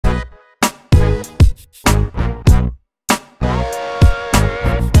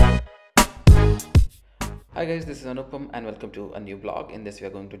Hi guys, this is Anupam and welcome to a new blog. In this we are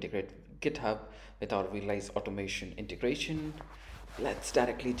going to integrate GitHub with our Realize automation integration. Let's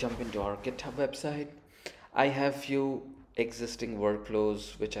directly jump into our GitHub website. I have few existing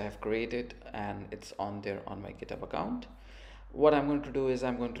workflows which I have created and it's on there on my GitHub account. What I'm going to do is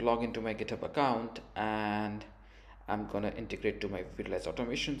I'm going to log into my GitHub account and I'm going to integrate to my Virtualize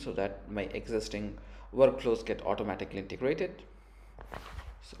automation so that my existing workflows get automatically integrated.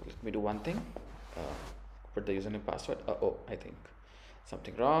 So let me do one thing. Uh, Put the username password. Oh, I think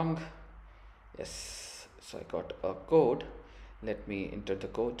something wrong. Yes, so I got a code. Let me enter the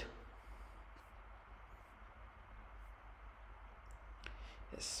code.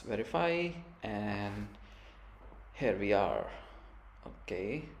 Yes, verify, and here we are.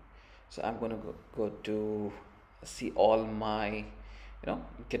 Okay, so I'm gonna go to see all my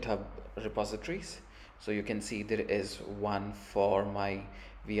GitHub repositories. So you can see there is one for my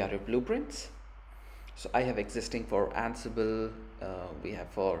vRA blueprints. So I have existing for Ansible, we have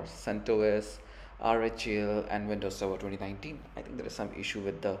for CentOS, RHEL, and Windows Server 2019. I think there is some issue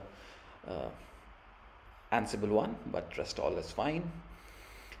with the Ansible one, but rest all is fine.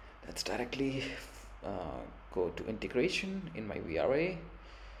 Let's directly go to integration in my vRA.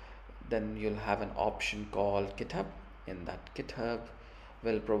 Then you'll have an option called GitHub. In that GitHub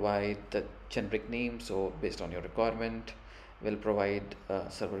will provide the generic name, so based on your requirement will provide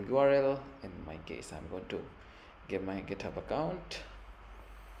a server URL. In my case I'm going to give my GitHub account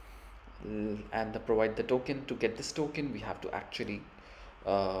and provide the token. To get this token we have to actually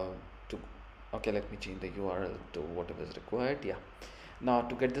okay, let me change the URL to whatever is required. Yeah, now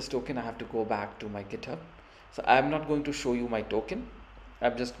to get this token I have to go back to my GitHub. So I'm not going to show you my token,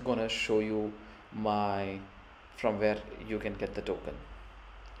 I'm just gonna show you my from where you can get the token.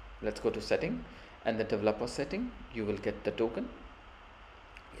 Let's go to setting and the developer setting. You will get the token.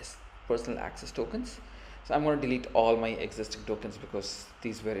 Yes, personal access tokens. So I'm going to delete all my existing tokens because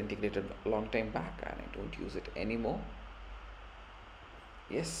these were integrated a long time back and I don't use it anymore.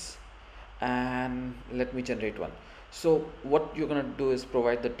 Yes, and let me generate one. So what you're going to do is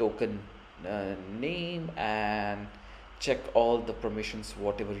provide the token name and check all the permissions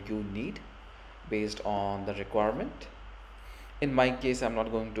whatever you need based on the requirement. In my case I'm not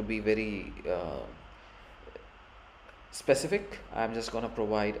going to be very specific. I'm just going to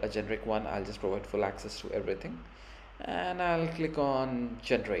provide a generic one. I'll just provide full access to everything and I'll click on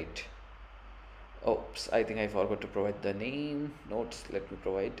generate. Oops, I think I forgot to provide the name. Notes, let me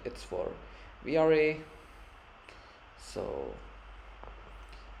provide. It's for vRA. So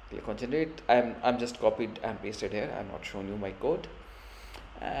click on generate. I'm just copied and pasted here. I'm not showing you my code.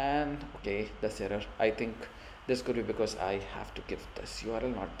 And okay, this error, I think this could be because I have to give this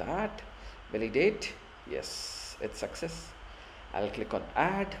URL, not that. Validate. Yes, it's success. I'll click on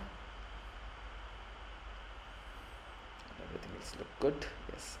add. Everything will look good.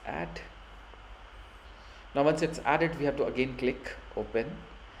 Yes, add. Now once it's added we have to again click open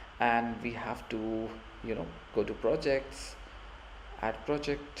and we have to go to projects, add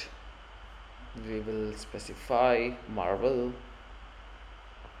project. We will specify Marvel.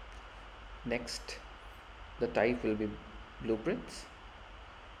 Next, the type will be blueprints.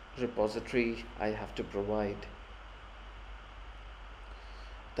 Repository, I have to provide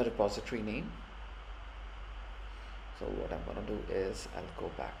the repository name. So what I'm going to do is I'll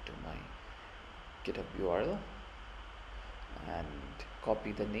go back to my GitHub URL and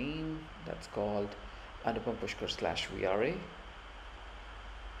copy the name. That's called Anupam Pushkar /vra.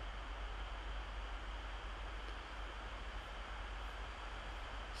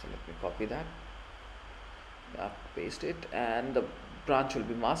 So let me copy that, paste it, and the branch will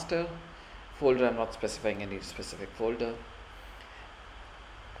be master. Folder, I'm not specifying any specific folder.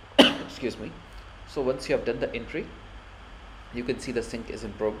 Excuse me. So once you have done the entry, you can see the sync is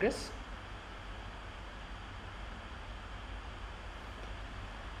in progress.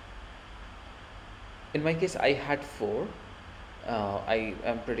 In my case I had 4. I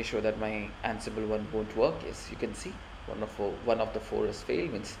am pretty sure that my Ansible one won't work. As you can see, one of the 4 is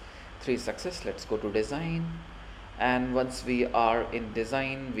failed, means 3 is success. Let's go to design, and once we are in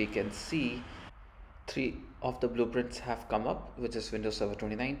design we can see 3 of the blueprints have come up, which is Windows Server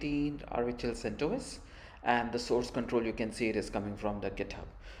 2019, RHEL, CentOS, and the source control you can see it is coming from the GitHub.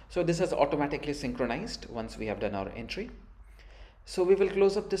 So this has automatically synchronized once we have done our entry. So we will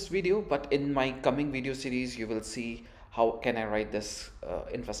close up this video, but in my coming video series you will see how can I write this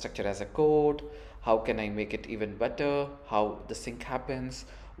infrastructure as a code, how can I make it even better, how the sync happens,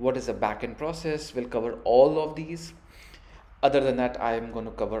 what is the backend process. We'll cover all of these. Other than that, I am going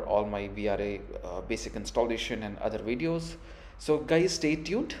to cover all my vRA basic installation and other videos. So guys, stay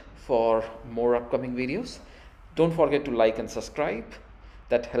tuned for more upcoming videos. Don't forget to like and subscribe.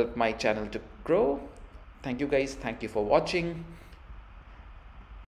 That help my channel to grow. Thank you guys. Thank you for watching.